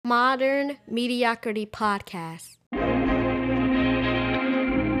Modern Mediocrity Podcast.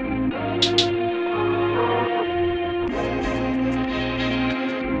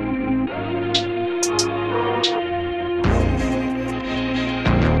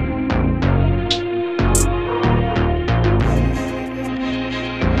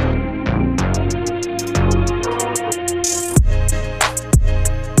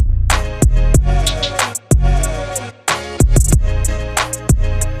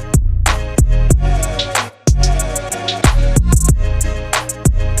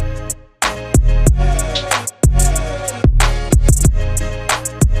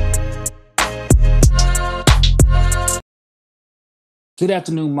 Good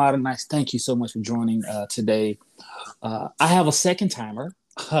afternoon, Modern Nights. Thank you so much for joining today. I have a second timer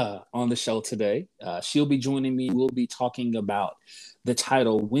on the show today. She'll be joining me. We'll be talking about the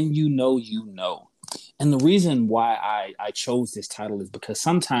title, When You Know, You Know. And the reason why I chose this title is because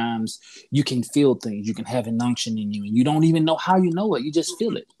sometimes you can feel things. You can have an unction in you and you don't even know how you know it. You just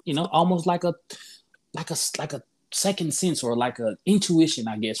feel it, almost like a second sense or like a intuition,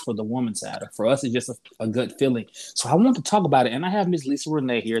 I guess, for the woman side. For us, it's just a good feeling. So I want to talk about it. And I have Miss Lisa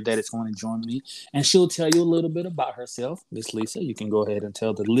Renee here that is going to join me, and she'll tell you a little bit about herself. Miss Lisa, you can go ahead and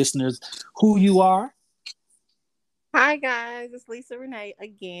tell the listeners who you are. Hi, guys. It's Lisa Renee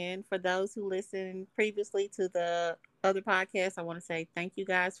again. For those who listened previously to the other podcast, I want to say thank you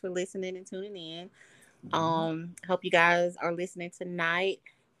guys for listening and tuning in. Hope you guys are listening tonight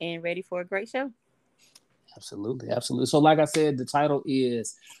and ready for a great show. Absolutely. So like I said, the title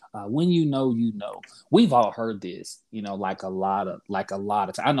is When You Know, You Know. We've all heard this, like a lot of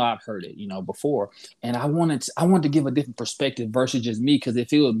times. I know I've heard it, before. And I wanted to give a different perspective versus just me, because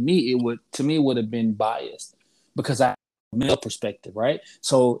if it was me, it would have been biased because I have a male perspective, right?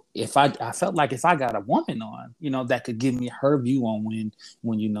 So if I felt like if I got a woman on, that could give me her view on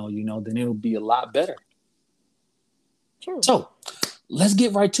when you know, then it'll be a lot better. True. So let's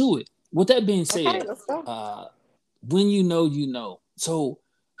get right to it. With that being said, okay, let's go. When you know, you know. So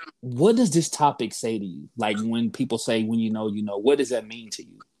what does this topic say to you? Like when people say, when you know, what does that mean to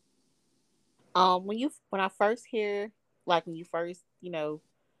you? When I first hear, like when you first,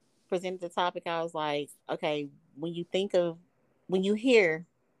 presented the topic, I was like, okay, when you hear,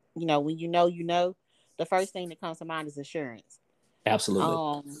 when you know, the first thing that comes to mind is assurance.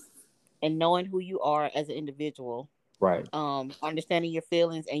 Absolutely. And knowing who you are as an individual. Right. Understanding your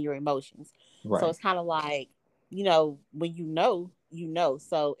feelings and your emotions. Right. So it's kind of like, when you know.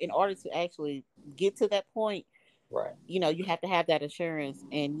 So in order to actually get to that point, right, you have to have that assurance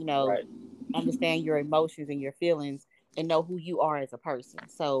and, right, understand your emotions and your feelings and know who you are as a person.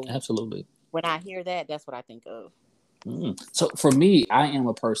 So absolutely. When I hear that, that's what I think of. So for me, I am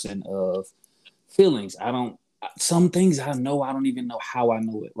a person of feelings. Some things I know, I don't even know how I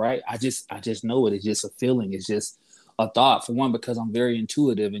know it, right? I just know it. It's just a feeling. It's just a thought, for one, because I'm very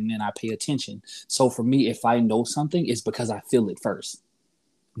intuitive and then I pay attention. So for me, if I know something, it's because I feel it first,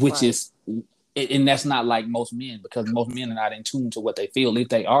 which is, and that's not like most men, because most men are not in tune to what they feel. If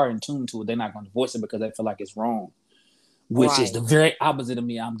they are in tune to it, they're not going to voice it because they feel like it's wrong, which is the very opposite of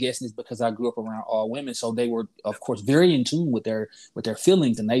me. I'm guessing it's because I grew up around all women. So they were, of course, very in tune with their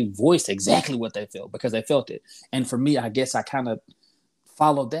feelings, and they voiced exactly what they felt because they felt it. And for me, I guess I kind of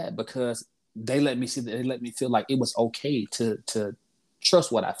followed that because they let me feel like it was okay to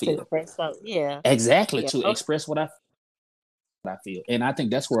trust what I feel. Exactly. To express what I feel. And I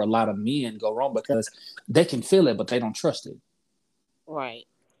think that's where a lot of men go wrong, because they can feel it, but they don't trust it. Right.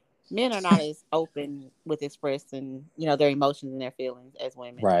 Men are not as open with expressing, their emotions and their feelings as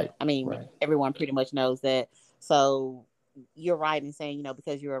women. Right. I mean, everyone pretty much knows that. So you're right in saying,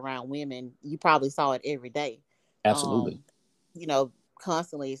 because you're around women, you probably saw it every day. Absolutely.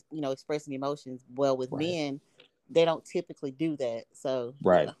 Constantly, expressing emotions. Well, with men, they don't typically do that. So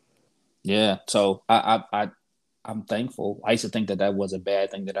yeah. So I'm thankful. I used to think that was a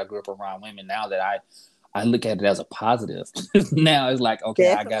bad thing that I grew up around women. Now that I look at it as a positive. Now it's like, okay,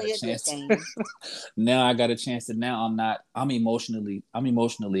 definitely I got a chance. Now I got a chance to. Now I'm emotionally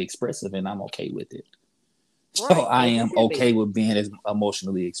expressive, and I'm okay with it. So I am okay with being as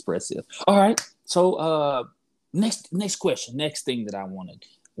emotionally expressive. All right. So next question, next thing that I want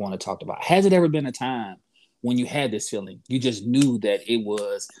to talk about. Has it ever been a time when you had this feeling, you just knew that it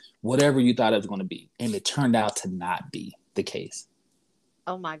was whatever you thought it was going to be, and it turned out to not be the case?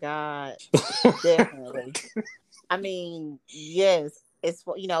 Oh my God. Definitely. I mean, yes, it's,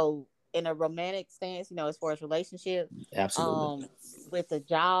 in a romantic stance, as far as relationship. Absolutely. With a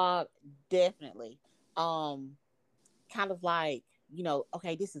job, definitely. Kind of like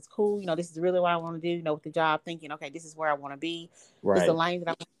okay, this is cool. This is really what I want to do, with the job, thinking, okay, this is where I want to be. This is the Right. lane that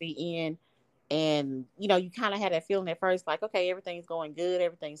I want to be in. And, you kind of had that feeling at first, like, okay, everything's going good.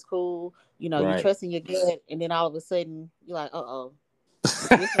 Everything's cool. You're Right. trusting your gut. And then all of a sudden you're like, uh-oh,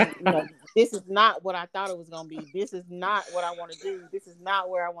 this ain't, this is not what I thought it was going to be. This is not what I want to do. This is not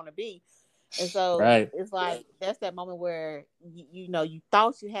where I want to be. And so Right. it's like, that's that moment where, you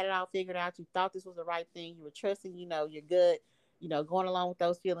thought you had it all figured out. You thought this was the right thing. You were trusting, your gut, going along with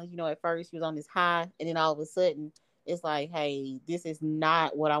those feelings. At first you was on this high, and then all of a sudden it's like, hey, this is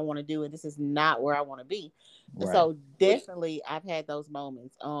not what I want to do. And this is not where I want to be. And Right. so definitely I've had those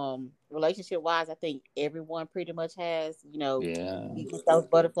moments. Relationship wise, I think everyone pretty much has, Yeah. you get those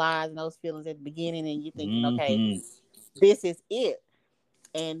butterflies and those feelings at the beginning, and you're thinking, okay, Mm-hmm. this is it.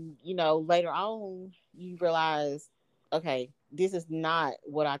 And, later on, you realize, okay, this is not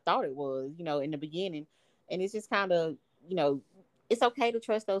what I thought it was, in the beginning. And it's just kind of, it's okay to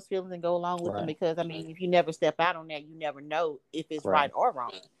trust those feelings and go along with them, Right. because, I mean, if you never step out on that, you never know if it's Right. right or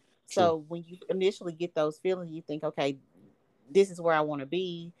wrong. True. So when you initially get those feelings, you think, okay, this is where I want to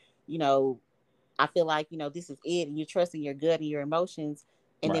be. I feel like, this is it. And you're trusting your gut and your emotions.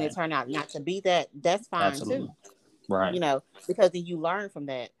 And then it Right. turned out not to be that. That's fine Absolutely. too. Right. Because then you learn from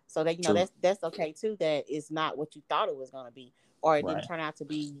that. So that, True. that's okay too, that it's not what you thought it was going to be, or it didn't Right. turn out to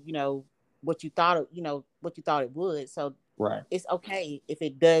be, what you thought it would. So Right. it's okay if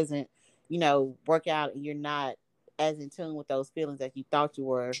it doesn't, work out, and you're not as in tune with those feelings that you thought you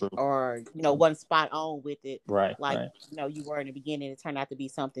were, True. or, one spot on with it. Right. Like, Right. you were in the beginning. It turned out to be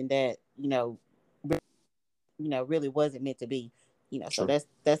something that, really wasn't meant to be, so True.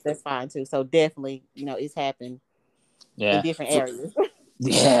 that's fine too. So definitely, it's happened in Yeah. different areas.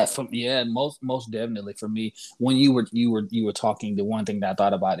 Yeah, most definitely for me. When you were talking, the one thing that I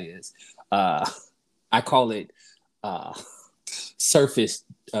thought about is I call it surface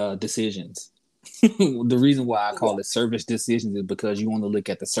decisions. The reason why I call it surface decisions is because you want to look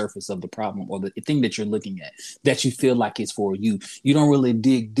at the surface of the problem, or the thing that you're looking at that you feel like it's for you. You don't really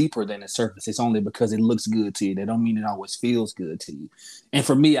dig deeper than the surface. It's only because it looks good to you. That don't mean it always feels good to you. And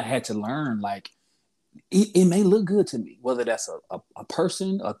for me, I had to learn, like, it may look good to me, whether that's a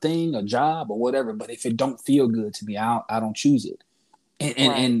person, a thing, a job, or whatever. But if it don't feel good to me, I don't choose it.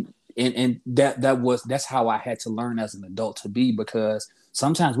 And that's how I had to learn as an adult to be, because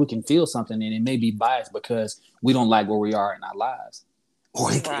sometimes we can feel something and it may be biased because we don't like where we are in our lives.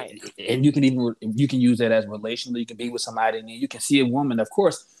 Or and you can use that as relational. You can be with somebody and you can see a woman. Of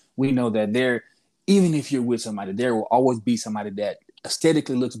course, we know that even if you're with somebody, there will always be somebody that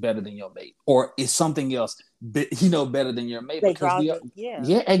aesthetically looks better than your mate, or is something else, better than your mate. Because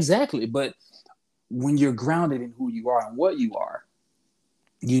yeah, exactly. But when you're grounded in who you are and what you are,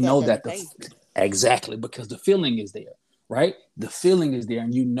 know that exactly, because the feeling is there, right? The feeling is there,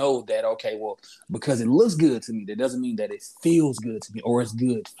 and you know that, okay, well, because it looks good to me, that doesn't mean that it feels good to me or it's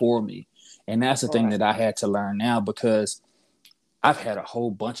good for me. And that's the thing that I had to learn now, because I've had a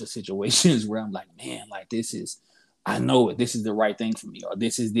whole bunch of situations where I'm like, man, like I know it. This is the right thing for me, or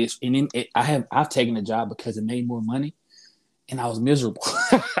this is this. And then I've taken a job because it made more money, and I was miserable.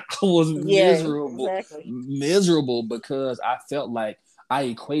 I was miserable because I felt like I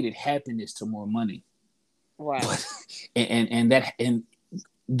equated happiness to more money. Right. But, and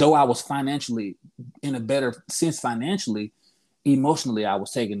though I was financially in a better sense financially, emotionally I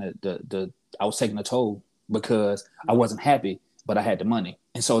was taking a toll, because I wasn't happy, but I had the money.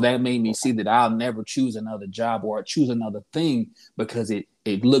 And so that made me see that I'll never choose another job or choose another thing because it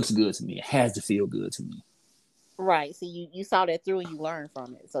looks good to me. It has to feel good to me. Right. So you saw that through and you learned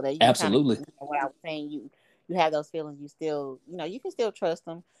from it. So that you absolutely kind of, what I was saying, you have those feelings, you still, you can still trust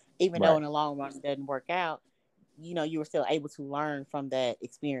them, even though in the long run it doesn't work out. You were still able to learn from that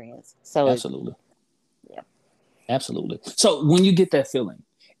experience. So absolutely. So when you get that feeling,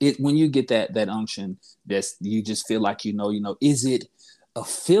 when you get that unction, that's, you just feel like, is it a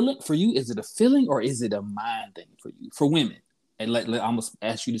feeling for you? Is it a feeling, or is it a mind thing for you? For women, and I'm gonna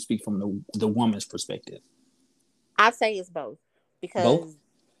ask you to speak from the woman's perspective. I'd say it's both, because both?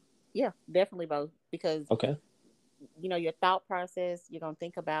 Yeah, definitely both, because okay, your thought process, you're gonna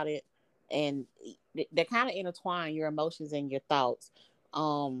think about it, and they're kind of intertwined, your emotions and your thoughts.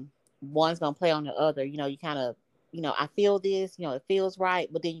 One's gonna play on the other. You kind of, I feel this, it feels right,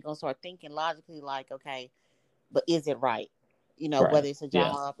 but then you're gonna start thinking logically, like, okay, but is it right? Whether it's a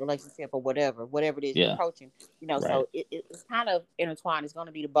job, relationship, or whatever it is you're approaching. So it's kind of intertwined. It's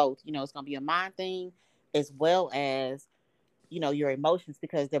gonna be the both. It's gonna be a mind thing as well as your emotions,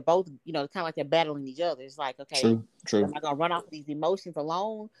 because they're both, kind of like they're battling each other. It's like, okay, true. am I gonna run off of these emotions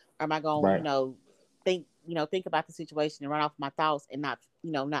alone, or am I gonna, think think about the situation and run off my thoughts and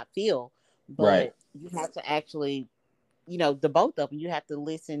not feel. Right. But you have to actually, the both of them, you have to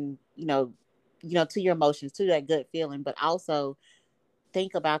listen, to your emotions, to that gut feeling, but also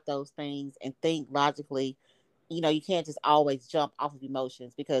think about those things and think logically. You can't just always jump off of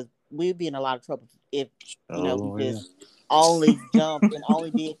emotions, because we'd be in a lot of trouble if, we just only jumped and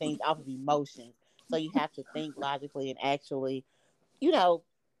only did things off of emotions. So you have to think logically and actually, you know,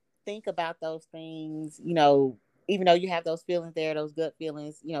 think about those things, even though you have those feelings there, those gut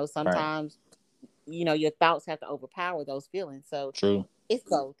feelings, Right. sometimes, your thoughts have to overpower those feelings. So True. it's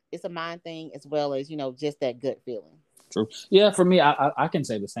both. It's a mind thing as well as, just that gut feeling. True. Yeah, for me, I can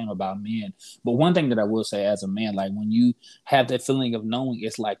say the same about men. But one thing that I will say as a man, like when you have that feeling of knowing,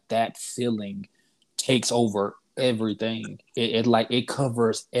 it's like that feeling takes over everything. It like it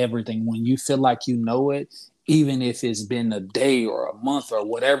covers everything. When you feel like you know it, even if it's been a day or a month or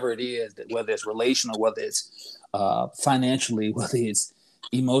whatever it is, whether it's relational, whether it's financially, whether it's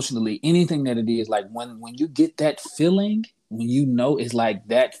emotionally, anything that it is, like when you get that feeling, when you know, it's like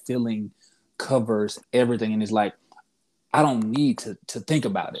that feeling covers everything, and it's like I don't need to think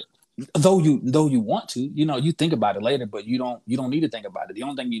about it. Though you want to, you think about it later, but you don't need to think about it. The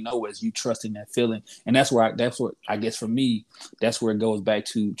only thing you know is you trusting that feeling, and that's what I guess for me, that's where it goes back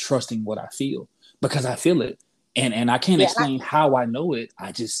to trusting what I feel, because I feel it, and I can't explain how I know it.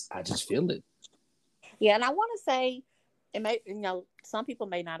 I just feel it. Yeah, and I want to say, it may, some people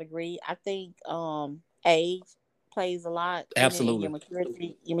may not agree. I think age plays a lot in it, and Absolutely,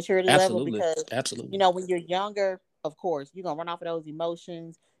 your maturity level, absolutely, because absolutely. when you're younger, of course, you're gonna run off of those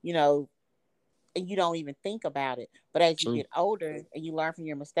emotions, and you don't even think about it. But as you True. get older and you learn from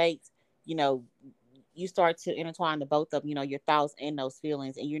your mistakes, you know, you start to intertwine the both of, your thoughts and those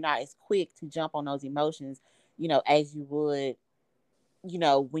feelings, and you're not as quick to jump on those emotions, as you would,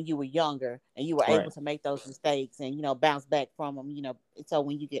 when you were younger and you were Right. able to make those mistakes and, bounce back from them, so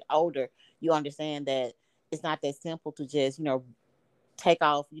when you get older, you understand that it's not that simple to just, take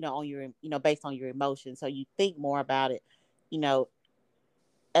off, on your, based on your emotions. So you think more about it, you know,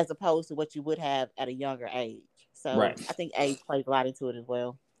 as opposed to what you would have at a younger age. So Right. I think age plays a lot into it as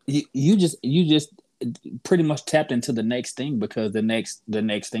well. You just pretty much tapped into the next thing, because the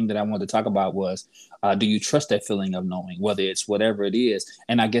next thing that I wanted to talk about was, do you trust that feeling of knowing, whether it's whatever it is?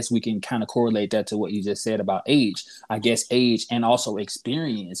 And I guess we can kind of correlate that to what you just said about age. I guess age and also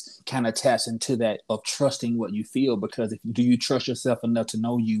experience kind of taps into that of trusting what you feel, because do you trust yourself enough to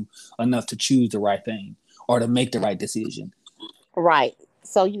know you enough to choose the right thing or to make the right decision? Right.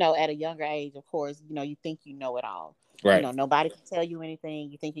 So, at a younger age, of course, you think you know it all. Right. Nobody can tell you anything.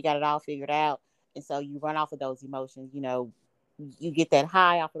 You think you got it all figured out. And so you run off of those emotions, you get that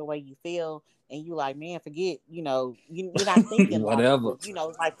high off of the way you feel. And you like, man, forget, you're not thinking Whatever. logically,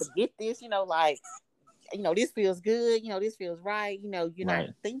 like, forget this, like, this feels good, this feels right. You're not Right.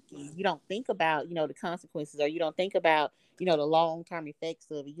 thinking, you don't think about, the consequences, or you don't think about, the long-term effects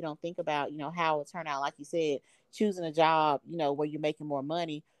of it. You don't think about, how it turn out. Like you said, choosing a job, where you're making more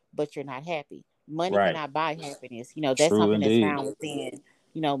money, but you're not happy. Money Right. cannot buy happiness. That's True something that's indeed. found within,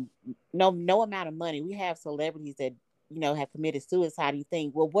 no amount of money. We have celebrities that, have committed suicide. You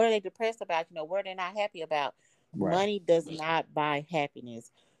think, well, what are they depressed about? What are they not happy about? Right. Money does not buy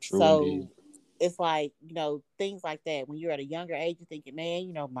happiness. True So indeed. it's like, things like that. When you're at a younger age, you're thinking,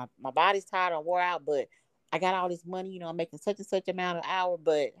 man, my body's tired or wore out, but I got all this money, I'm making such and such amount of hour,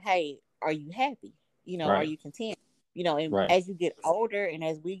 but hey, are you happy? Are Right. you content? And Right. as you get older and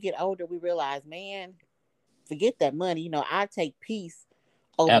as we get older, we realize, man, forget that money. I take peace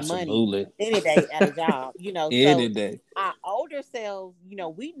over money Absolutely. any day at a job, Any so day. our older selves,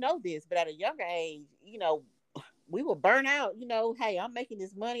 we know this, but at a younger age, we will burn out, hey, I'm making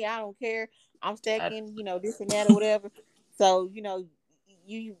this money. I don't care. I'm stacking, this and that or whatever. So,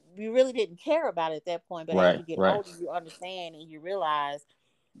 you really didn't care about it at that point. But as Right. you get Right. older, you understand and you realize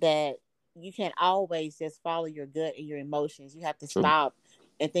that you can't always just follow your gut and your emotions. You have to True. stop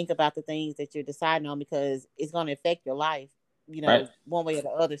and think about the things that you're deciding on, because it's going to affect your life, Right. one way or the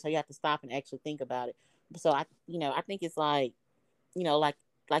other. So you have to stop and actually think about it. So I think it's like,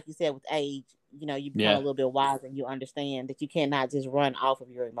 like you said, with age, you become a Yeah. little bit wiser and you understand that you cannot just run off of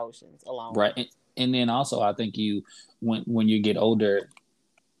your emotions alone. Right. And then also, I think when you get older,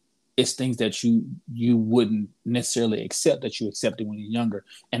 it's things that you wouldn't necessarily accept that you accepted when you're younger.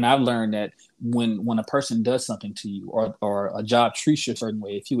 And I've learned that when a person does something to you, or a job treats you a certain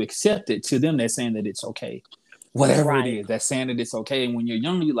way, if you accept it, to them they're saying that it's okay. Whatever it Right. is, that's saying that it's okay. And when you're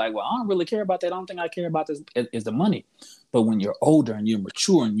younger, you're like, well, I don't really care about that. I don't think I care about this is the money. But when you're older and you're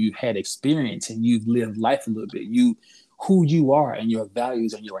mature and you've had experience and you've lived life a little bit, who you are and your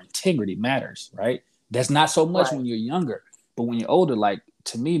values and your integrity matters, right? That's not so much Right. when you're younger, but when you're older, like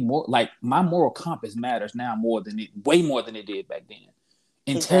to me, more like my moral compass matters now way more than it did back then.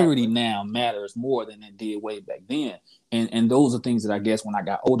 Integrity Exactly. now matters more than it did way back then. And those are things that I guess when I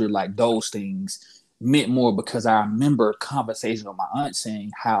got older, like those things meant more because I remember conversations with my aunt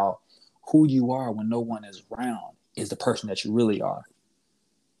saying how who you are when no one is around is the person that you really are.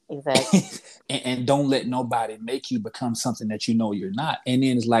 Exactly. And don't let nobody make you become something that you know you're not. And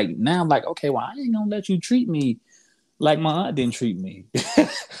then it's like now I'm like, okay, well, I ain't gonna let you treat me like my aunt didn't treat me.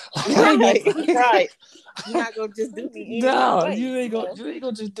 Right. Right. You're not gonna just do me any kind of No, way. you ain't You know?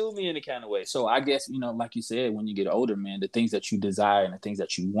 gonna just do me any kind of way. So I guess, like you said, when you get older, man, the things that you desire and the things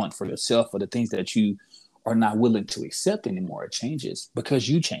that you want for yourself or the things that you are not willing to accept anymore, it changes because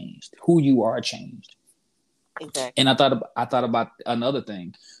you changed. Who you are changed. Exactly. And I thought about another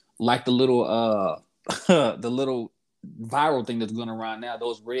thing, like the little the little viral thing that's going around now,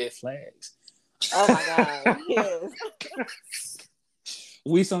 those red flags. Oh my God. Yes.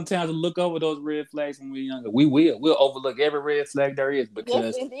 We sometimes look over those red flags when we're younger. We'll overlook every red flag there is Yes,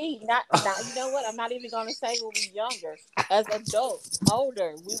 because indeed. Not you know what? I'm not even gonna say when we younger. As adults,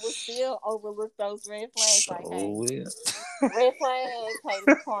 older, we will still overlook those red flags like, hey, so yeah. red flags, hey,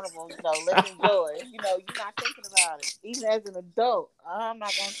 this carnival, let's enjoy it. You're not thinking about it. Even as an adult, I'm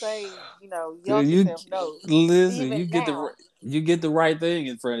not gonna say, younger You self knows. listen. Even now, You get the right thing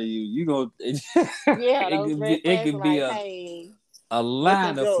in front of you. You go. yeah, those red It flags are could be like, hey, a let's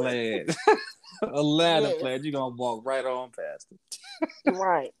line of enjoy it. flags. A line of Yes. flags. You're gonna walk right on past it.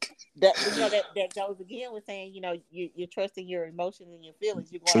 Right. That goes again with saying, you're trusting your emotions and your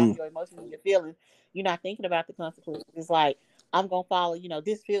feelings. You're going off True. your emotions and your feelings. You're not thinking about the consequences. It's like, I'm gonna follow,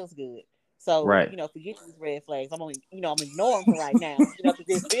 this feels good. So, Right. forget these red flags. I'm only, I'm ignoring for right now, because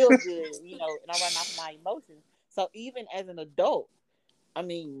this feels good, and I'm running off of my emotions. So even as an adult, I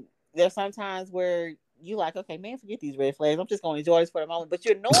mean, there's sometimes where you like, okay, man, forget these red flags. I'm just gonna enjoy this for the moment. But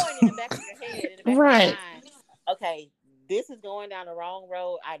you're knowing in the back of your head, in the back of your Right. mind, okay, this is going down the wrong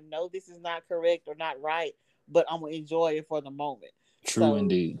road. I know this is not correct or not right, but I'm gonna enjoy it for the moment. True So,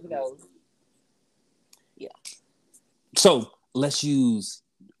 indeed. Yeah. So let's use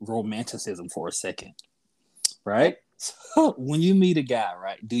romanticism for a second, right? So when you meet a guy,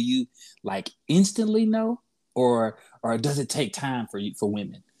 right, do you like instantly know, or does it take time for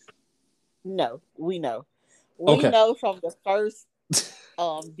women? No, we know. We Okay. know from the first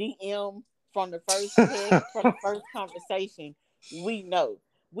DM, from the first text, from the first conversation, we know.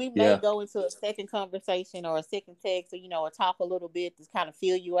 We may Yeah. go into a second conversation or a second text, or talk a little bit to kind of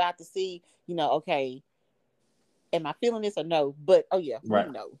feel you out to see, okay, am I feeling this or no? But oh yeah, we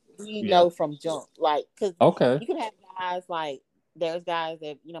Right. know. We Yeah. know from jump, like, because Okay. you can have guys like, there's guys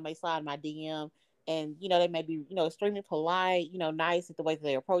that may slide in my DM, and they may be extremely polite, nice at the way that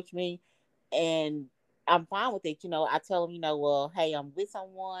they approach me, and I'm fine with it. I tell them, well, hey, I'm with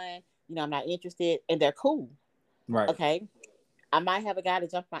someone, I'm not interested, and they're cool. Right. Okay. I might have a guy to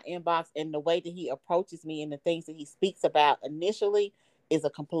jump in my inbox, and the way that he approaches me and the things that he speaks about initially is a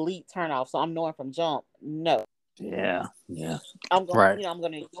complete turnoff. So I'm knowing from jump, no. Yeah. Yeah. I'm going, Right. I'm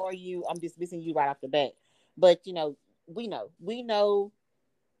going to ignore you. I'm dismissing you right off the bat. But we know,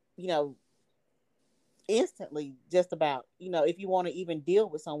 you know, instantly, just about, if you want to even deal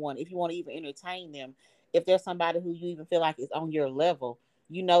with someone, if you want to even entertain them, if there's somebody who you even feel like is on your level,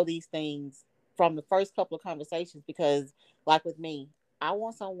 these things from the first couple of conversations. Because, like with me, I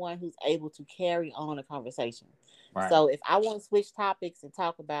want someone who's able to carry on a conversation. Right. So if I want to switch topics and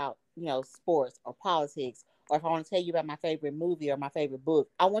talk about, sports or politics, or if I want to tell you about my favorite movie or my favorite book,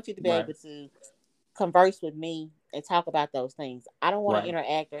 I want you to be Right. able to converse with me and talk about those things. I don't want to Right.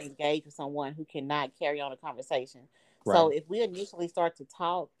 interact or engage with someone who cannot carry on a conversation. So Right. if we initially start to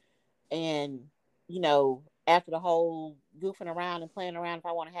talk, and after the whole goofing around and playing around, if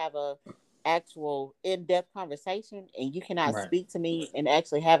I want to have a actual in-depth conversation and you cannot Right. speak to me and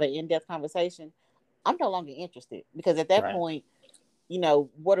actually have an in-depth conversation, I'm no longer interested, because at that Right. point,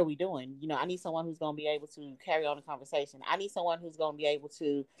 what are we doing? I need someone who's going to be able to carry on a conversation. I need someone who's going to be able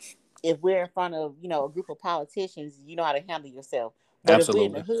to, if we're in front of, a group of politicians, you know how to handle yourself. But if we're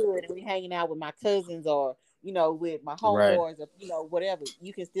in the Absolutely. hood and we're hanging out with my cousins, or, with my Right. homeboys, or, whatever,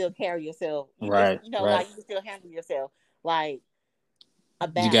 you can still carry yourself. You can, Right. Right. like, you can still handle yourself. Like, a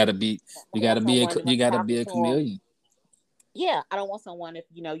You gotta balance. be. I don't want someone if You I'm gotta talking be a to them. chameleon. Yeah, I don't want someone if,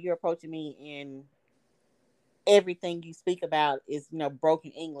 you're approaching me and everything you speak about is,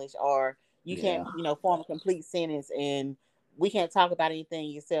 broken English, or you can't, Yeah. form a complete sentence, and we can't talk about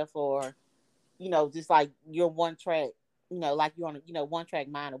anything except for, just like you're one track, like you're on a, one track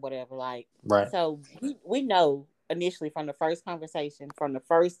mind or whatever. Like, Right. so we know initially from the first conversation, from the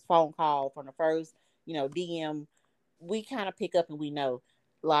first phone call, from the first, DM, we kind of pick up and we know,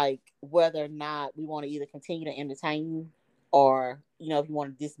 like, whether or not we want to either continue to entertain you or, if you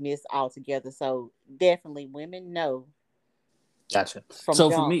want to dismiss altogether. So definitely women know Gotcha. from So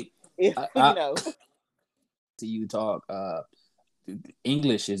for jump, me, if, I see you talk.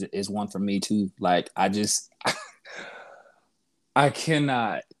 English is one for me too. Like I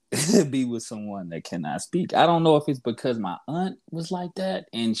cannot be with someone that cannot speak. I don't know if it's because my aunt was like that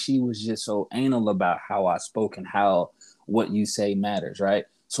and she was just so anal about how I spoke and how what you say matters, right?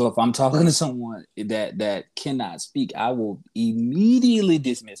 So if I'm talking to someone that cannot speak, I will immediately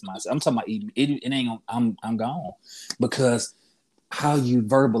dismiss myself. I'm talking about it ain't I'm gone because how you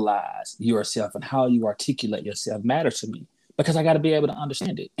verbalize yourself and how you articulate yourself matters to me because I got to be able to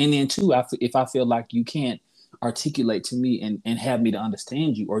understand it. And then too, if I feel like you can't articulate to me and have me to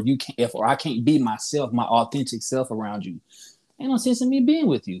understand you, or you can't, or I can't be myself, my authentic self around you, ain't no sense in me being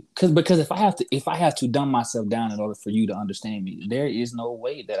with you. Because if I have to dumb myself down in order for you to understand me, there is no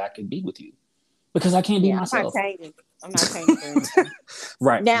way that I can be with you because I can't be myself. I'm not changing for anything.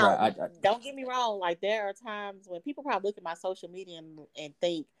 Right. Now, right. don't get me wrong. Like, there are times when people probably look at my social media and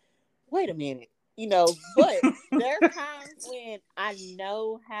think, wait a minute, but there are times when I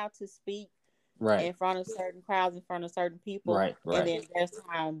know how to speak in front of certain crowds, in front of certain people. Right. And then there's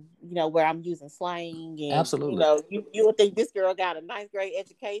time, where I'm using slang and, Absolutely. You would think this girl got a ninth grade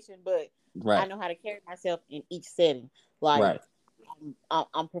education, but right. I know how to carry myself in each setting. Like,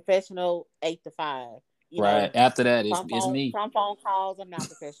 I'm professional 8 to 5. Right. After that, it's me. Some phone calls, I'm not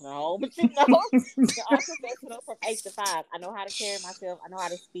professional. But I'm professional from 8 to 5. I know how to carry myself. I know how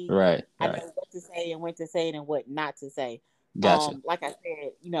to speak. Right. I know what to say and when to say it and what not to say. Gotcha. Like I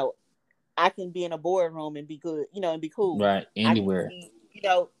said, I can be in a boardroom and be good, and be cool. Right. Anywhere. I can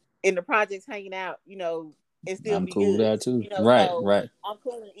be, in the projects hanging out, and still I'm be cool good. there too. Right. Right. I'm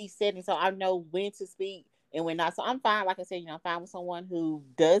cool in each setting, so I know when to speak and when not. So I'm fine. Like I said, I'm fine with someone who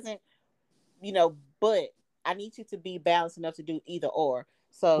doesn't, but I need you to be balanced enough to do either or.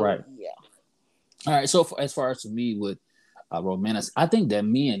 So yeah. All right. So as far as for me with romantics, I think that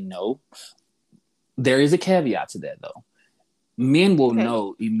men know. There is a caveat to that though. Men will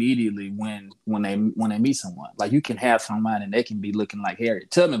know immediately when they meet someone. Like you can have someone and they can be looking like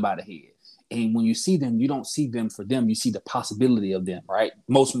Harriet Tubman by the head. And when you see them, you don't see them for them. You see the possibility of them, right?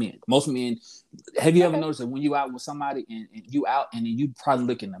 Most men. Have you ever noticed that when you out with somebody and you out and then you probably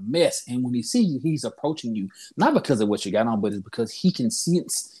looking a mess, and when he see you, he's approaching you not because of what you got on, but it's because he can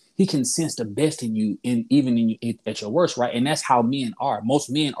sense the best in you, and even in you at your worst, right? And that's how men are.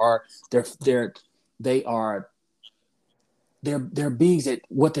 Most men are they're beings that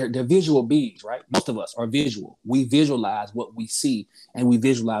they're visual beings, right? Most of us are visual. We visualize what we see and we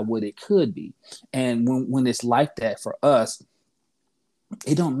visualize what it could be. And when it's like that for us,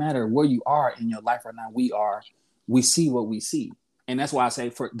 it don't matter where you are in your life right now. We see what we see. And that's why I say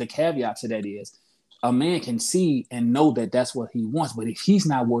for the caveat to that is a man can see and know that that's what he wants. But if he's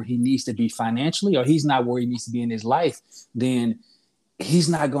not where he needs to be financially, or he's not where he needs to be in his life, then he's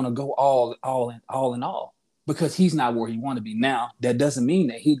not going to go all in all. Because he's not where he want to be. Now, that doesn't mean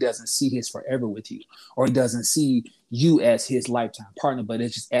that he doesn't see his forever with you, or he doesn't see you as his lifetime partner, but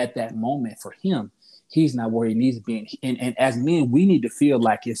it's just at that moment for him, he's not where he needs to be. And as men, we need to feel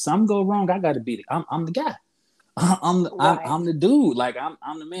like if something go wrong, I got to be I'm the guy. I'm the dude. Like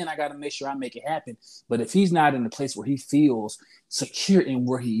I'm the man. I got to make sure I make it happen. But if he's not in a place where he feels secure in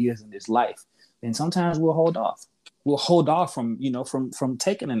where he is in his life, then sometimes we'll hold off. We'll hold off from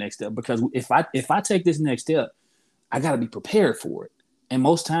taking the next step, because if I take this next step, I got to be prepared for it. And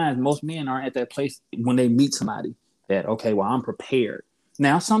most times, most men aren't at that place when they meet somebody that, okay, well, I'm prepared.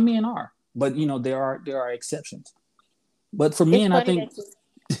 Now, some men are, but there are exceptions. But for men, I think.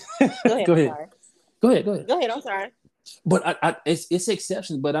 Go ahead. Go ahead. I'm sorry. But it's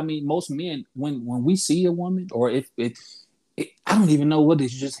exceptions. But I mean, most men, when we see a woman, or if I don't even know what it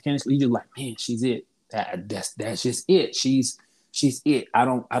is, you just like, man, she's it. That's just it. She's it. I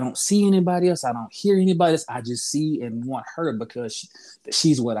don't see anybody else. I don't hear anybody else. I just see and want her because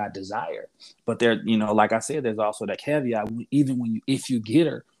she's what I desire. But there, like I said, there's also that caveat. Even if you get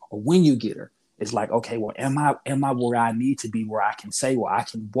her, or when you get her, it's like, okay, well, am I where I need to be, where I can say, well, I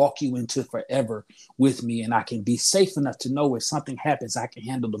can walk you into forever with me, and I can be safe enough to know if something happens, I can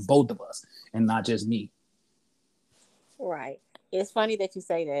handle the both of us and not just me. Right. It's funny that you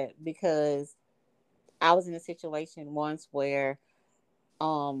say that, because I was in a situation once where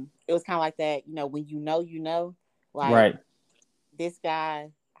it was kind of like that, when like right. This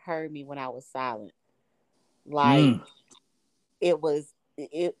guy heard me when I was silent. Like it was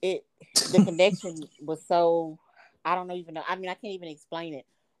the connection was so, I don't even know. I mean, I can't even explain it.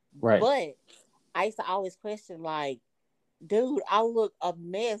 Right. But I used to always question, like, dude, I look a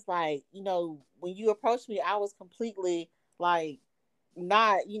mess. Like, when you approached me, I was completely like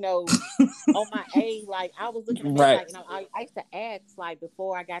not, on my A. Like, I was looking a mess. Right. Like, and I used to ask, like,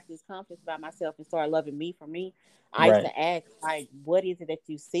 before I got this confidence about myself and started loving me for me, I used Right. to ask, like, what is it that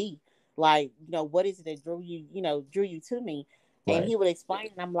you see? Like, what is it that drew you to me? And Right. he would explain,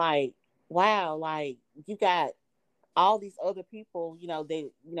 and I'm like, wow, like, you got all these other people, they,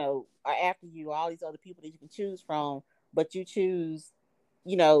 are after you, all these other people that you can choose from, but you choose,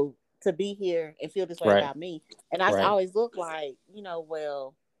 you know, to be here and feel this way Right. about me. And I Right. always look like,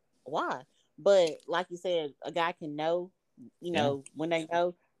 well, why? But like you said, a guy can know, Yeah. when they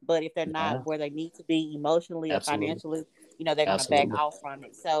know, but if they're Yeah. not where they need to be emotionally or Absolutely. financially, they're going to back Absolutely. off from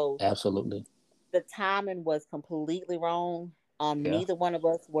it. So Absolutely. the timing was completely wrong. Yeah. Neither one of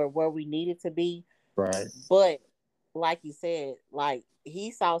us were where we needed to be, Right. but like you said, like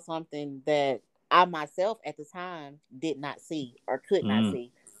he saw something that I myself at the time did not see or could not Mm.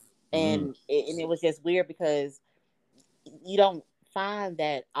 see. Mm. And it was just weird because you don't find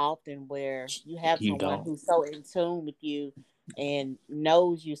that often where you have You someone don't. who's so in tune with you and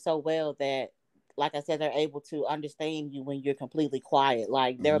knows you so well that, like I said, they're able to understand you when you're completely quiet.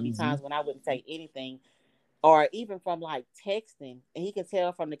 Like there would be Hmm. times when I wouldn't say anything, or even from like texting, and he could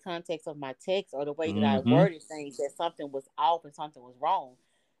tell from the context of my text or the way that I Hmm. worded things that something was off and something was wrong.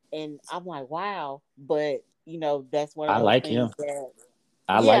 And I'm like, wow. But that's one of I those like things him. that,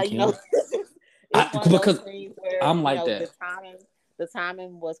 I yeah, like him. it's one of those Because things where I'm like the that.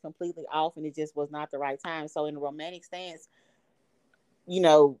 timing was completely off, and it just was not the right time. So in a romantic stance, you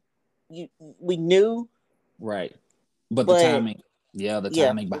know, you we knew, Right. But the but timing, yeah, the yeah,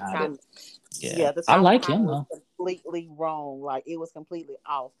 timing the behind it. time, Yeah. yeah, the I timing like behind it him was though. completely wrong. Like it was completely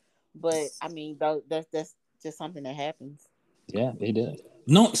off. But I mean, though, that's just something that happens. Yeah, he did.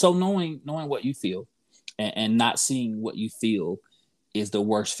 No, so knowing what you feel and not seeing what you feel is the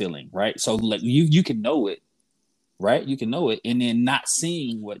worst feeling, right? So like you can know it, right? You can know it, and then not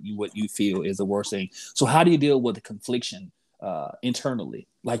seeing what you feel is the worst thing. So how do you deal with the confliction internally?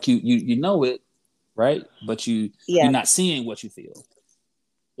 Like you know it, right? But you're Yeah, not seeing what you feel.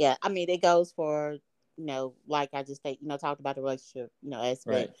 yeah. I mean, it goes for like I just say, talked about the relationship, Right.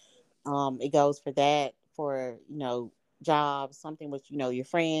 aspect. It goes for that, for jobs, something with your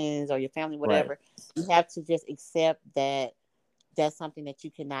friends or your family, Right. whatever. You have to just accept that that's something that you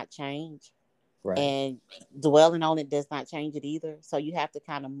cannot change, Right. and dwelling on it does not change it either. So you have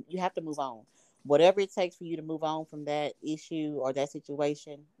to move on. Whatever it takes for you to move on from that issue or that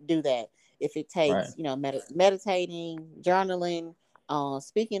situation, do that. If it Right. takes meditating, journaling,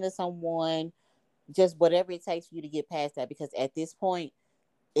 speaking to someone, just whatever it takes for you to get past that, because at this point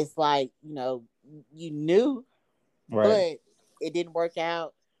it's like you knew, Right. but it didn't work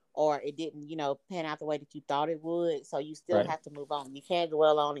out, or it didn't pan out the way that you thought it would. So you still Right. have to move on. You can't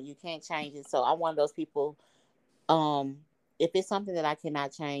dwell on it, you can't change it. So I'm one of those people, um if it's something that I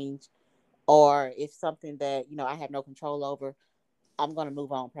cannot change, or if something that I have no control over, I'm going to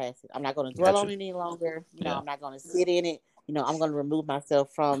move on past it. I'm not going to dwell on Gotcha. it any longer. Yeah. I'm not going to sit in it. I'm going to remove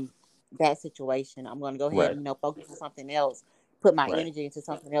myself from that situation. I'm going to go ahead Right. and focus on something else, put my Right. energy into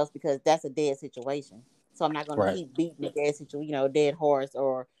something else, because that's a dead situation. So I'm not going to Right. keep beating a dead situation, a dead horse,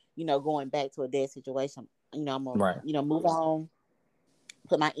 or going back to a dead situation. I'm going to Right. move on,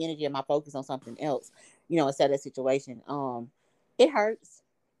 put my energy and my focus on something else, instead of that situation. It hurts.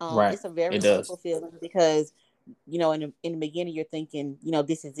 Right. It's a very It does. hurtful feeling, because in the beginning you're thinking,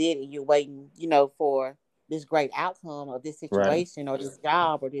 this is it, and you're waiting, for this great outcome of this Right. situation or this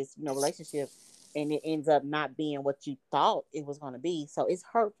job or this, relationship, and it ends up not being what you thought it was going to be. So it's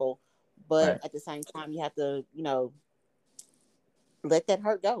hurtful, but Right. at the same time, you have to, let that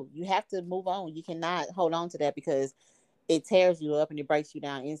hurt go. You have to move on. You cannot hold on to that, because it tears you up and it breaks you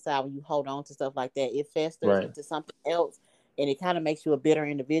down inside when you hold on to stuff like that. It festers Right. into something else, and it kind of makes you a bitter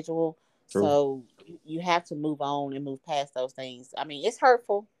individual. True. So you have to move on and move past those things. I mean, it's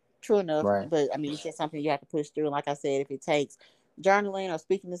hurtful, true enough, Right. but I mean, it's just something you have to push through. And like I said, if it takes journaling or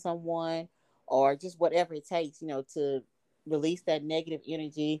speaking to someone, or just whatever it takes, to release that negative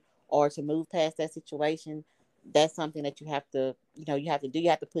energy or to move past that situation, that's something that you have to, you have to do.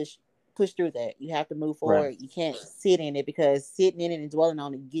 You have to push through that. You have to move Right. forward. You can't sit in it, because sitting in it and dwelling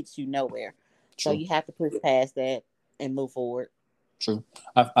on it gets you nowhere. So True. you have to push past that and move forward. True.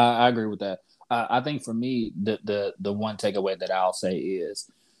 I agree with that. I think for me, the one takeaway that I'll say is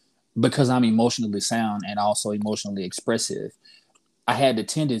because I'm emotionally sound and also emotionally expressive, I had the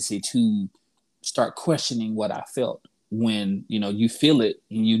tendency to start questioning what I felt when you feel it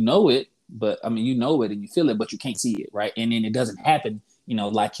and you know it, but I mean you know it and you feel it, but you can't see it, right? And then it doesn't happen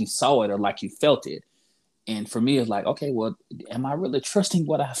like you saw it or like you felt it. And for me, it's like, okay, well, am I really trusting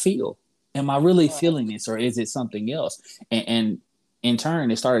what I feel? Am I really feeling this, or is it something else? And in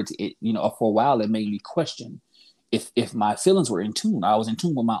turn, it started to, for a while, it made me question if my feelings were in tune. I was in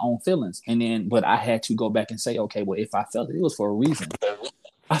tune with my own feelings. And then, but I had to go back and say, okay, well, if I felt it, it was for a reason.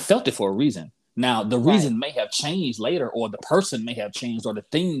 I felt it for a reason. Now, the reason may have changed later, or the person may have changed, or the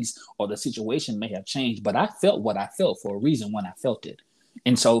things or the situation may have changed, but I felt what I felt for a reason when I felt it.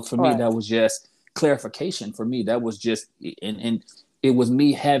 And so for me, that was just clarification. For me, that was just, and it was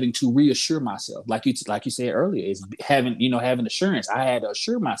me having to reassure myself, like you said earlier, is having assurance. I had to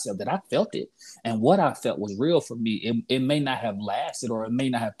assure myself that I felt it, and what I felt was real for me. It may not have lasted, or it may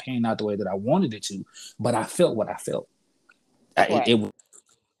not have panned out the way that I wanted it to, but I felt what I felt. It was,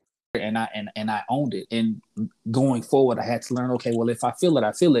 and I owned it. And going forward, I had to learn, okay, well, if I feel it,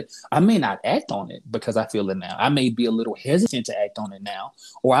 I feel it. I may not act on it because I feel it now. I may be a little hesitant to act on it now,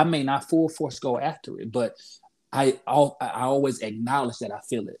 or I may not full force go after it, but I always acknowledge that I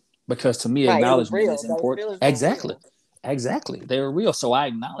feel it, because to me, acknowledgement is important. Exactly. They're real. So I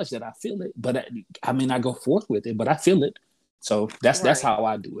acknowledge that I feel it, but I mean, I go forth with it, but I feel it. So that's how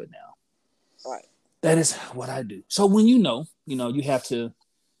I do it now. Right. That is what I do. So when you have to,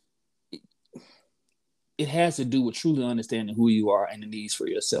 it has to do with truly understanding who you are and the needs for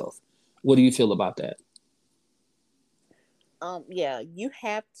yourself. What do you feel about that? Yeah, you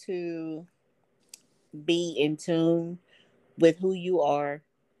have to be in tune with who you are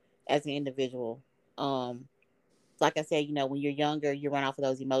as an individual. Like I said, when you're younger, you run off of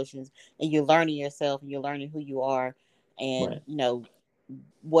those emotions, and you're learning yourself, and you're learning who you are, and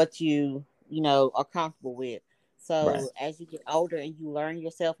what you are comfortable with. So as you get older and you learn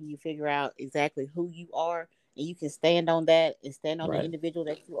yourself and you figure out exactly who you are, and you can stand on that and stand on the individual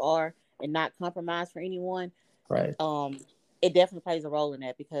that you are and not compromise for anyone. Right. It definitely plays a role in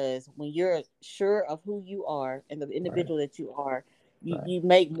that, because when you're sure of who you are and the individual that you are, you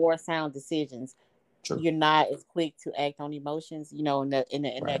make more sound decisions. True. You're not as quick to act on emotions, in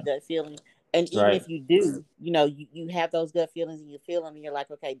that gut feeling. And even if you do, you have those gut feelings and you feel them, and you're like,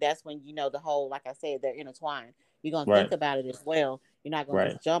 okay, that's when, the whole, like I said, they're intertwined. You're going to think about it as well. You're not going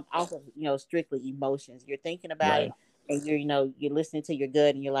to just jump off of, strictly emotions. You're thinking about it, and you're listening to your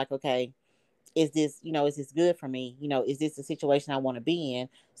gut, and you're like, okay, is this good for me? Is this the situation I want to be in?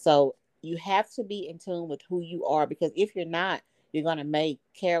 So you have to be in tune with who you are, because if you're not, you're going to make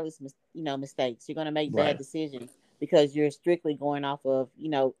careless, mistakes. You're going to make bad decisions, because you're strictly going off of,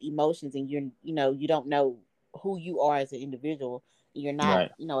 emotions, and you don't know who you are as an individual. You're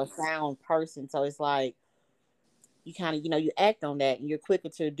not, a sound person. So it's like, you kind of, you act on that, and you're quicker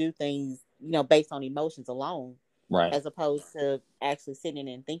to do things, based on emotions alone. As opposed to actually sitting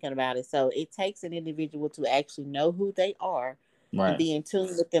and thinking about it. So it takes an individual to actually know who they are and be in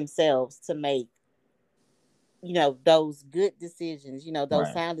tune with themselves to make, those good decisions,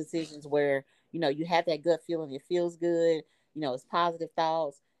 those sound decisions where, you have that gut feeling, it feels good, it's positive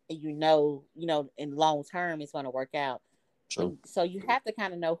thoughts, and in long term, it's going to work out. True. So you have to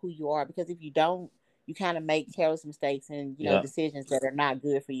kind of know who you are, because if you don't, you kind of make careless mistakes and, decisions that are not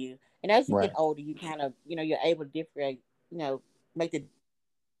good for you. And as you get older, you kind of, you're able to differentiate, make the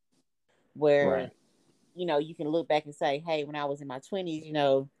where, you can look back and say, hey, when I was in my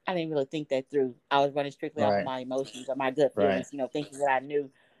 20s, I didn't really think that through. I was running strictly off of my emotions or my gut feelings, thinking that I knew.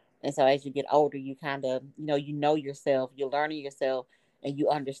 And so as you get older, you kind of, you know yourself, you're learning yourself, and you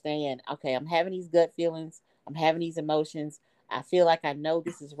understand, okay, I'm having these gut feelings, I'm having these emotions. I feel like I know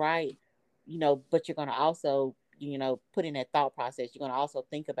this is right, but you're going to also, put in that thought process. You're going to also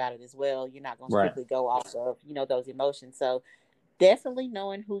think about it as well. You're not going to strictly go off of, those emotions. So definitely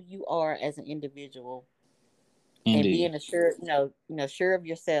knowing who you are as an individual. Indeed. And being assured, sure of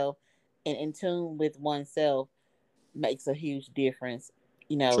yourself and in tune with oneself makes a huge difference,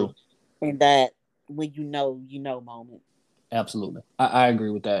 True. in that when moment. Absolutely. I agree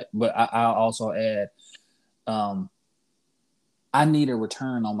with that. But I'll also add, I need a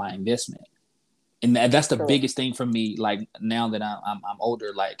return on my investment. And that's the biggest thing for me. Like now that I'm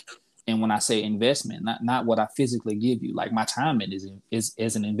older, like, and when I say investment, not what I physically give you, like my time is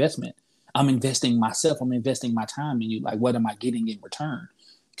an investment. I'm investing myself. I'm investing my time in you. Like, what am I getting in return?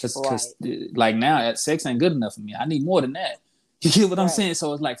 Because like now, sex ain't good enough for me. I need more than that. You get what I'm saying?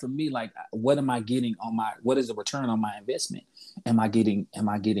 So it's like, for me, like, what am I getting what is the return on my investment? Am I getting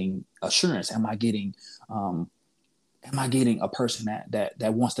assurance? Am I getting a person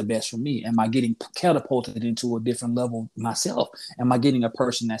that wants the best for me? Am I getting catapulted into a different level myself? Am I getting a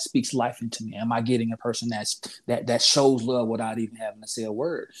person that speaks life into me? Am I getting a person that shows love without even having to say a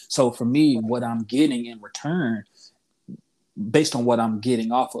word? So for me, what I'm getting in return based on what I'm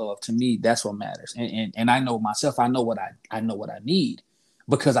getting off of, to me, that's what matters. And I know myself, I know what I need,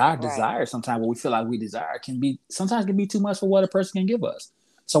 because our desire, sometimes what we feel like we desire, can be too much for what a person can give us.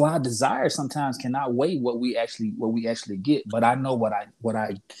 So our desire sometimes cannot weigh what we actually get. But I know what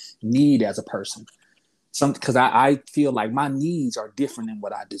I need as a person. Because I feel like my needs are different than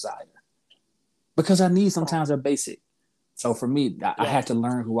what I desire, because our needs sometimes are basic. So for me, I had to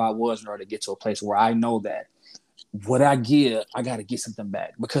learn who I was in order to get to a place where I know that what I give, I got to get something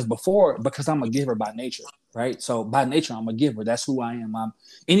back. Because I'm a giver by nature, right? So by nature, I'm a giver. That's who I am.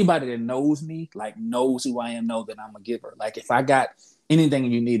 Anybody that knows me, like, knows who I am, know that I'm a giver. Like, if I got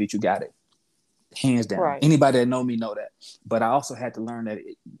anything you needed, you got it, hands down. Right. Anybody that know me know that. But I also had to learn that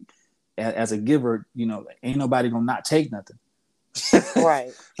as a giver, ain't nobody gonna not take nothing.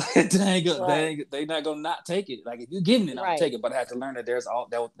 Right. They not gonna not take it. Like, if you're giving it, I'll take it. But I had to learn that there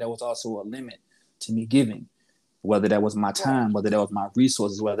was also a limit to me giving. Whether that was my time, whether that was my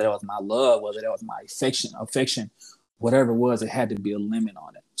resources, whether that was my love, whether that was my affection, whatever it was, it had to be a limit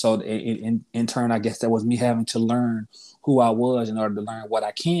on it. So in turn, I guess that was me having to learn who I was in order to learn what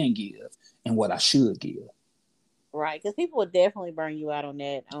I can give and what I should give. Right, because people would definitely burn you out on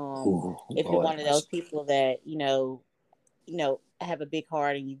that. If you're one of those people that have a big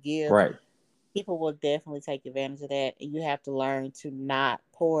heart and you give, right, people will definitely take advantage of that, and you have to learn to not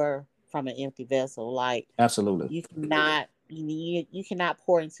pour from an empty vessel. Like, absolutely, you cannot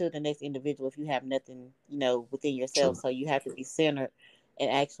pour into the next individual if you have nothing within yourself. True. So you have to be centered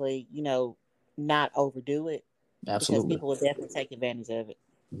and actually not overdo it. Absolutely, because people will definitely take advantage of it.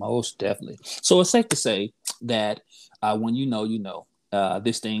 Most definitely. So it's safe to say that when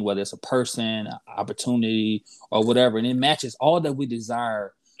this thing, whether it's a person, an opportunity, or whatever, and it matches all that we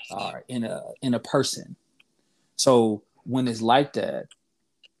desire in a person. So when it's like that,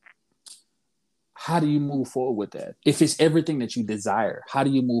 how do you move forward with that? If it's everything that you desire, how do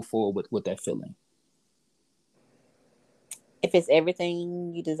you move forward with that feeling? If it's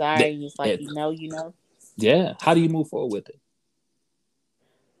everything you desire, it's like you know. Yeah. How do you move forward with it?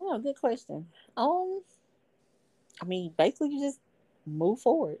 Oh, good question. Basically, you just move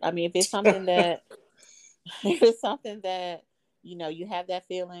forward. If it's something that, you have that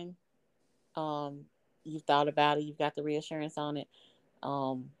feeling, you've thought about it, you've got the reassurance on it.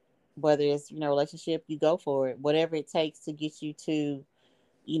 Whether it's relationship, you go for it. Whatever it takes to get you to,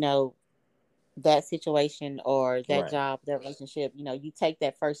 that situation or that job, that relationship. You take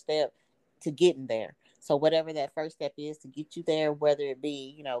that first step to getting there. So whatever that first step is to get you there, whether it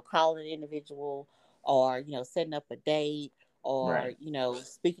be, calling an individual or, setting up a date or,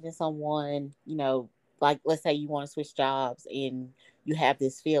 speaking to someone, like, let's say you want to switch jobs and you have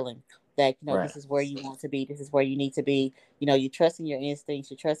this feeling that, this is where you want to be. This is where you need to be. You're trusting your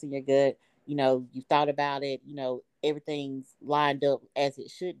instincts. You're trusting your gut. You've thought about it. Everything's lined up as it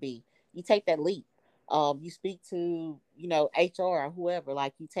should be. You take that leap. You speak to, HR or whoever,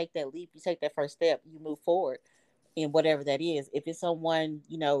 like, you take that leap, you take that first step, you move forward in whatever that is. If it's someone,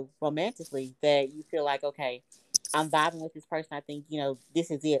 romantically that you feel like, okay, I'm vibing with this person. I think,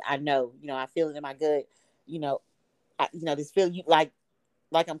 this is it. I know, I feel it in my gut, this feel you like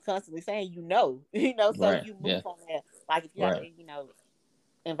I'm constantly saying, so you move on that. Like, if you have to,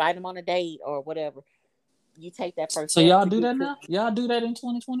 invite them on a date or whatever, you take that first step. So y'all do that now? Y'all do that in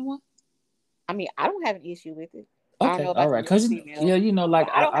 2021? I don't have an issue with it. Okay, I don't know about all right. Because like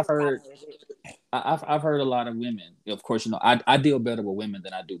I've heard a lot of women. Of course, I deal better with women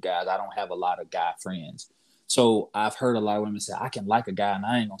than I do guys. I don't have a lot of guy friends, so I've heard a lot of women say, "I can like a guy and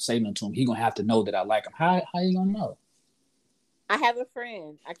I ain't gonna say nothing to him. He gonna have to know that I like him." How you gonna know? I have a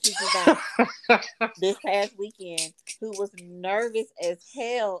friend, I kid you not, this past weekend who was nervous as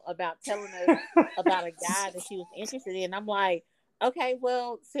hell about telling us about a guy that she was interested in. I'm like, okay,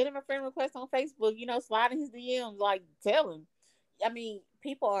 well, send him a friend request on Facebook, slide in his DMs, like, tell him.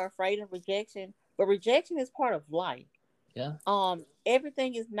 People are afraid of rejection, but rejection is part of life. Yeah.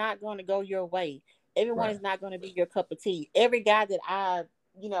 Everything is not going to go your way. Everyone is not going to be your cup of tea. Every guy that I,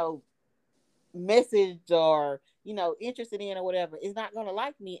 message or, interested in or whatever is not going to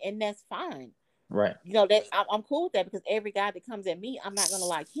like me, and that's fine. Right. That I'm cool with that, because every guy that comes at me, I'm not going to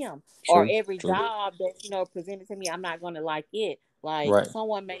like him. True, or every job that's, presented to me, I'm not going to like it. Like,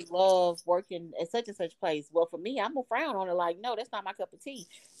 someone may love working at such and such place. Well, for me, I'm going to frown on it. Like, no, that's not my cup of tea.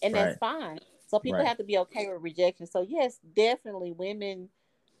 And that's fine. So people have to be okay with rejection. So yes, definitely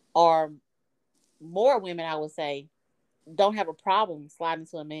more women, I would say, don't have a problem sliding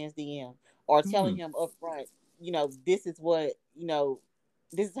to a man's DM or telling him up front, this is what,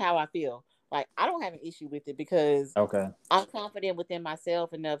 this is how I feel. Like, I don't have an issue with it, because I'm confident within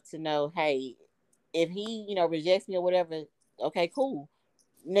myself enough to know, hey, if he, rejects me or whatever, okay, cool.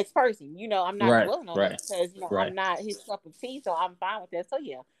 Next person, I'm not Right, dwelling on right, it because right. I'm not his cup of tea, so I'm fine with that. So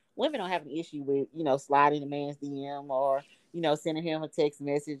yeah, women don't have an issue with sliding a man's DM or sending him a text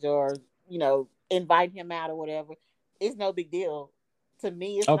message or inviting him out or whatever. It's no big deal. To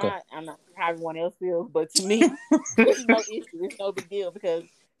me, it's Okay. not. I'm not sure how everyone else feels, but to me, it's no issue. It's no big deal because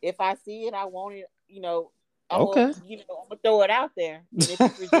if I see it, I want it. I'm gonna, Okay. I'm gonna throw it out there, and if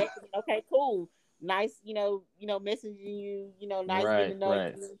it's rejected, okay, cool, nice, messaging you, nice getting Right, to know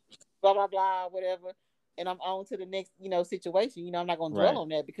right, you, blah blah blah, whatever, and I'm on to the next, situation. I'm not gonna dwell right, on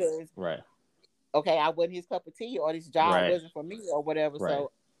that because right, okay, I wasn't his cup of tea, or this job right, wasn't for me, or whatever. right.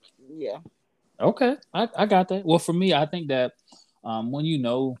 So, yeah, Okay, I got that. Well, for me, I think that when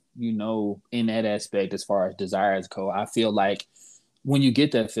in that aspect, as far as desires go, I feel like when you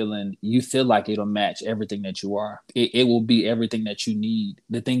get that feeling, you feel like it'll match everything that you are. It will be everything that you need,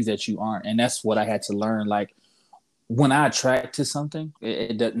 the things that you aren't, and that's what I had to learn. Like when I attract to something,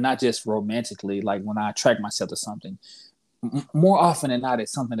 not just romantically. Like when I attract myself to something, more often than not,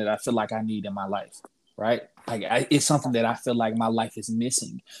 it's something that I feel like I need in my life, right? Like it's something that I feel like my life is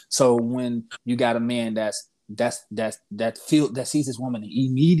missing. So when you got a man that sees this woman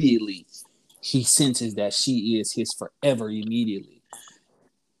immediately, he senses that she is his forever immediately.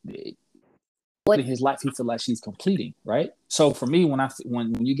 What in his life he feel like she's completing, right? So for me, when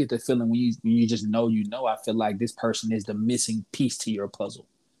you get the feeling when you just know, I feel like this person is the missing piece to your puzzle.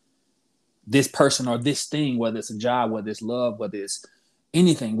 This person or this thing, whether it's a job, whether it's love, whether it's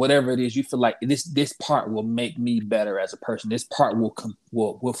anything, whatever it is, you feel like this part will make me better as a person. This part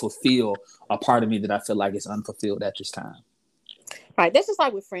will fulfill a part of me that I feel like is unfulfilled at this time. right. That's just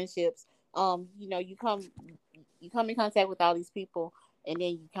like with friendships. You come in contact with all these people, and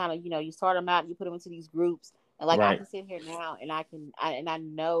then you kind of you sort them out. And you put them into these groups, and like I Right. can sit here now, and I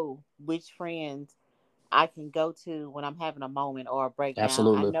know which friends I can go to when I'm having a moment or a breakdown. I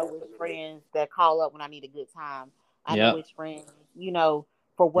Absolutely. know which friends that call up when I need a good time. I know Yep. which friends,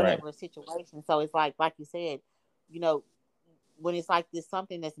 for Right. whatever situation. So it's like you said, you know, when it's like there's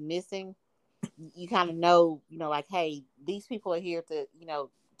something that's missing, you kind of know, like, hey, these people are here to,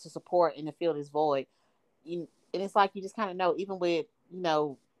 to support and to fill this void. And it's like you just kind of know, even with,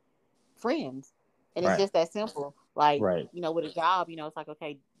 friends. And it's Right. just that simple. Like, Right. with a job, it's like,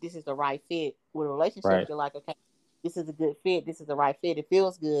 okay, this is the right fit. With relationships, Right. you're like, okay, this is a good fit. This is the right fit. It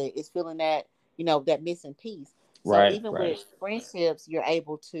feels good. It's feeling that, that missing piece. So Right. even Right. with friendships, you're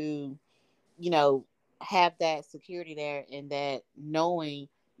able to, you know, have that security there and that knowing,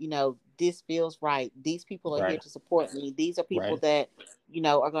 this feels right. These people are here Right. to support me. These are people Right. that,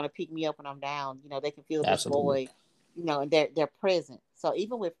 are going to pick me up when I'm down. They can fill this Absolutely. void, and they're present. So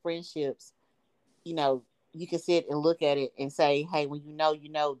even with friendships, you know, you can sit and look at it and say, hey, when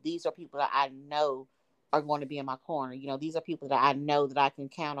these are people that I know are going to be in my corner. These are people that I know that I can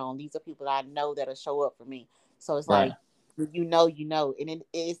count on. These are people that I know that'll show up for me. So it's Right. like, and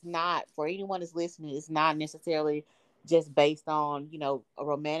it's not for anyone that's listening. It's not necessarily just based on, a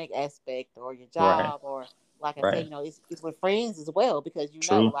romantic aspect or your Right. job or like I said, Right. it's with friends as well, because,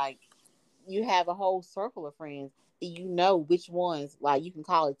 True. like you have a whole circle of friends and you know which ones, like you can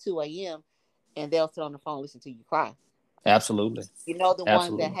call at 2 a.m. and they'll sit on the phone and listen to you cry. Absolutely. The ones that,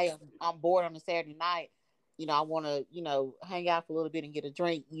 Absolutely. hey, I'm bored on a Saturday night, I want to, hang out for a little bit and get a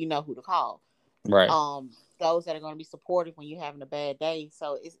drink, who to call. Right. Those that are going to be supportive when you're having a bad day.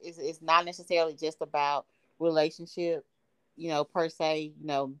 So it's not necessarily just about relationship, per se,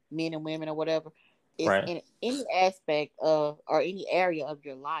 men and women or whatever. It's Right. in any aspect of or any area of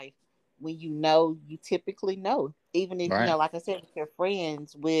your life when you typically know. Even if, Right. like I said, with your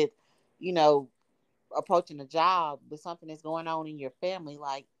friends, with, you know, approaching a job, with something that's going on in your family,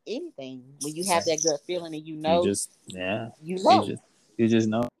 like anything, when you have that gut feeling and You just yeah. you You know. just you just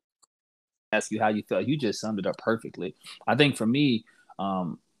know. Ask you how you felt. You just summed it up perfectly. I think for me,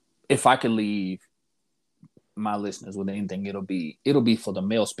 if I could leave my listeners with anything, it'll be for the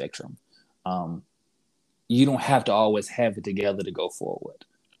male spectrum. Um, you don't have to always have it together to go forward.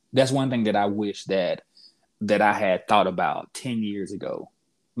 That's one thing that I wish that I had thought about 10 years ago,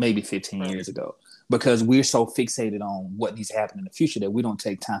 maybe 15 Right. years ago, because we're so fixated on what needs to happen in the future that we don't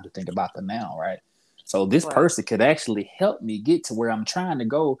take time to think about the now, right? So this Right. person could actually help me get to where I'm trying to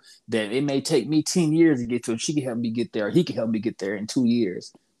go, that it may take me 10 years to get to, and she can help me get there, or he can help me get there in 2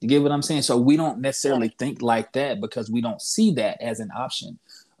 years. You get what I'm saying? So we don't necessarily Right. think like that because we don't see that as an option.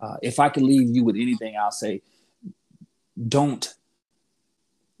 If I could leave you with anything, I'll say, don't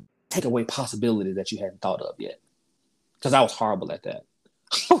take away possibilities that you hadn't thought of yet. Because I was horrible at that.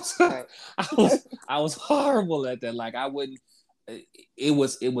 Right. I was horrible at that. Like I wouldn't. It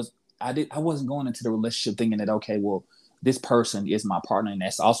was. I wasn't going into the relationship thinking that, okay, well, this person is my partner, and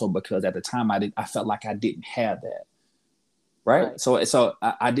that's also because at the time I felt like I didn't have that. Right. So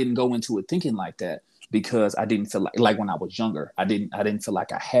I didn't go into it thinking like that because I didn't feel like when I was younger, I didn't feel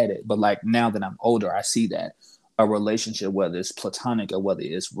like I had it. But like now that I'm older, I see that a relationship, whether it's platonic or whether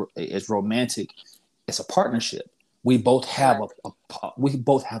it's romantic, it's a partnership. We both have we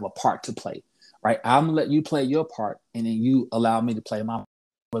both have a part to play. Right. I'm gonna let you play your part, and then you allow me to play my part,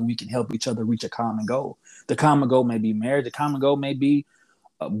 where we can help each other reach a common goal. The common goal may be marriage. The common goal may be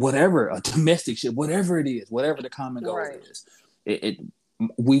whatever, a domestic ship, whatever it is, whatever the common goal is.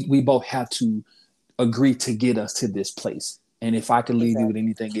 We both have to agree to get us to this place. And if I can leave you with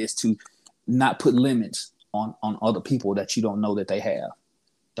anything, is to not put limits on other people that you don't know that they have.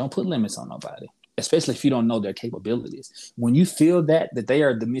 Don't put limits on nobody, especially if you don't know their capabilities. When you feel that they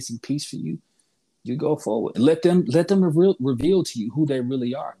are the missing piece for you, you go forward. Let them reveal to you who they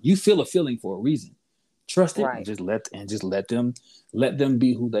really are. You feel a feeling for a reason. Trust it and just let them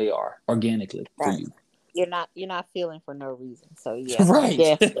be who they are organically for you. You're not feeling for no reason. So yeah, right.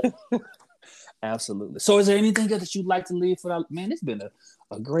 Definitely. Absolutely. So is there anything else that you'd like to leave for that? Man, it's been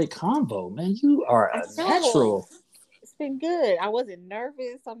a great convo, man. You are a natural. It's been good. I wasn't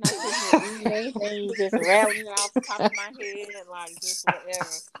nervous. I'm not sitting here eating anything, just rattling off the top of my head, like just whatever.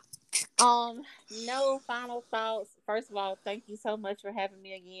 No final thoughts. First of all, thank you so much for having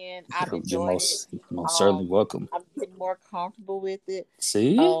me again. I've enjoyed it. Most certainly welcome. I'm getting more comfortable with it.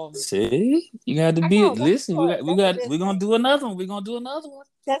 See, you got to be. Listen, we're gonna do another one. We're gonna do another one.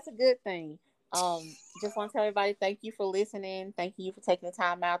 That's a good thing. Just want to tell everybody, thank you for listening. Thank you for taking the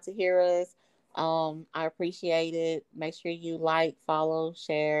time out to hear us. I appreciate it. Make sure you like, follow,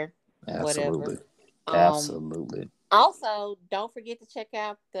 share, whatever. Absolutely. Also, don't forget to check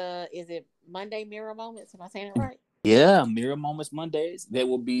out is it Monday Mirror Moments? Am I saying it right? Yeah, Mirror Moments Mondays. That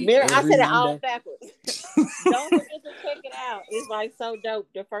will be I said it all backwards. Don't forget to check it out. It's like so dope.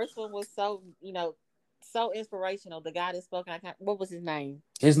 The first one was so inspirational. The guy that spoke, what was his name?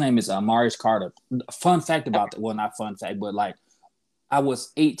 His name is Maurice Carter. Fun fact about that. Well, not fun fact, but like I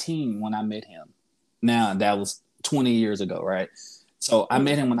was 18 when I met him. Now that was 20 years ago, right? So I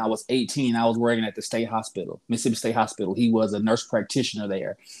met him when I was 18. I was working at the Mississippi State Hospital. He was a nurse practitioner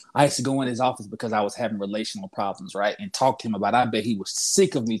there. I used to go in his office because I was having relational problems, right? And talk to him about it. I bet he was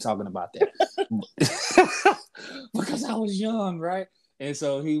sick of me talking about that. Because I was young, right? And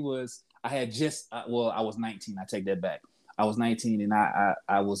so I was 19. I take that back. I was 19 and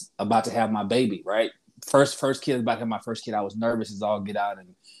I was about to have my baby, right? First kid, about to have my first kid. I was nervous as all get out.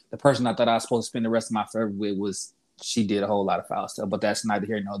 And the person I thought I was supposed to spend the rest of my forever with she did a whole lot of foul stuff, but that's neither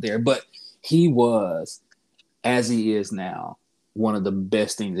here nor there. But he was, as he is now, one of the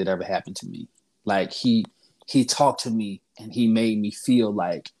best things that ever happened to me. Like he talked to me and he made me feel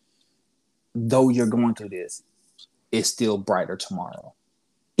like, though you're going through this, it's still brighter tomorrow.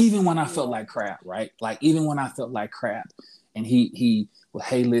 Even when I felt like crap, right? Like even when I felt like crap, and he well,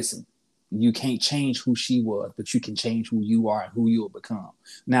 hey, listen, you can't change who she was, but you can change who you are and who you'll become.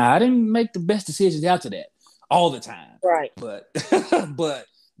 Now I didn't make the best decisions after that. All the time, right? But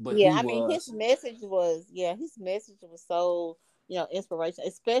yeah, I mean, his message was so inspirational,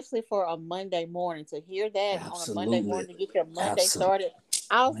 especially for a Monday morning. To hear that on a Monday morning to get your Monday started,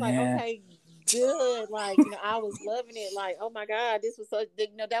 I was like, okay, good. Like I was loving it. Like, oh my God, this was so.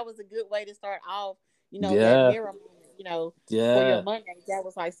 That was a good way to start off. That mirror moment. For your Monday, that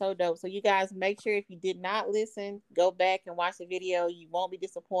was like so dope. So you guys, make sure if you did not listen, go back and watch the video. You won't be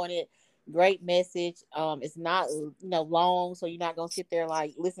disappointed. Great message. It's not long, so you're not gonna sit there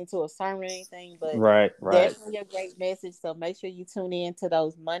like listen to a sermon or anything, but definitely a great message. So make sure you tune in to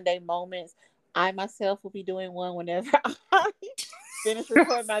those Monday moments. I myself will be doing one whenever I finish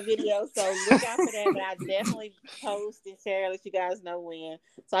recording my video, so look out for that. But I definitely post and share, let you guys know when.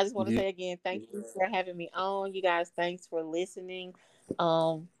 So I just want to say again, thank you for having me on. You guys, thanks for listening.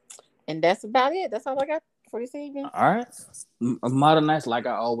 And that's about it. That's all I got for this evening. All right. Modern Nights, like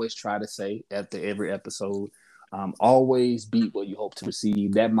I always try to say after every episode, always beat what you hope to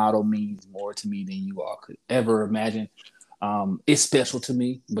receive. That motto means more to me than you all could ever imagine. It's special to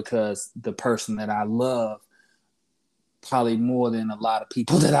me because the person that I love, probably more than a lot of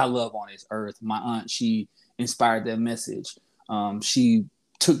people that I love on this earth, my aunt, she inspired that message. She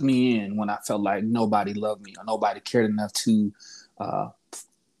took me in when I felt like nobody loved me or nobody cared enough to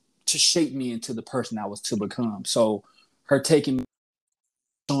shape me into the person I was to become. So her taking me,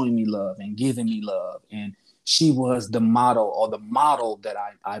 showing me love and giving me love. And she was the model that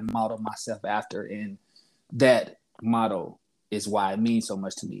I model myself after. And that motto is why it means so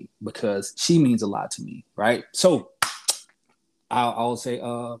much to me, because she means a lot to me. Right. So I'll say,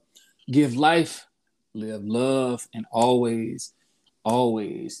 give life live love, and always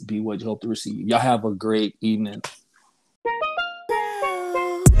be what you hope to receive. Y'all have a great evening.